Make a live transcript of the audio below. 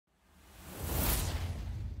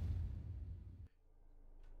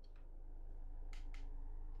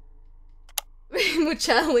Reimu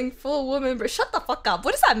channeling full woman, bro. Shut the fuck up.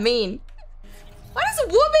 What does that mean? What does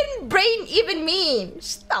woman brain even mean?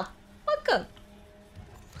 Shut the fuck up.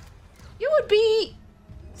 You would be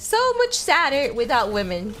so much sadder without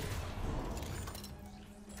women.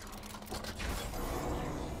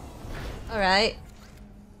 Alright.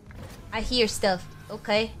 I hear stuff.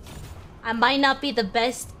 Okay. I might not be the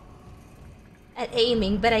best at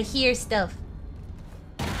aiming, but I hear stuff.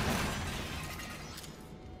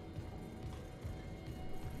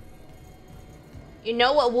 You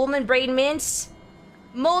know what woman brain means?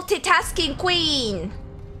 Multitasking queen.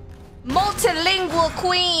 Multilingual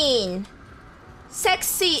queen.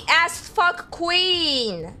 Sexy as fuck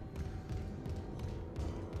queen.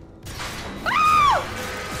 Ah!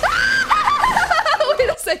 Ah! Wait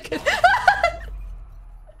a second. What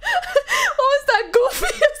was that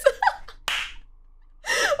goofy?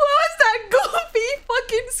 What was that goofy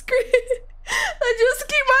fucking scream that just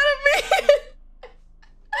came out of me?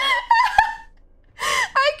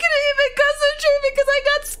 I couldn't even concentrate because I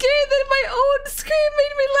got scared that my own scream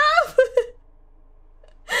made me laugh.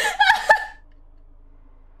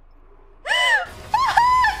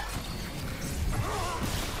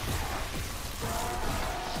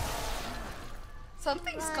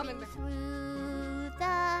 Something's coming through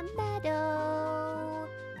the meadow,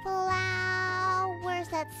 flowers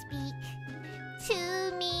that speak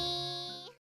to me.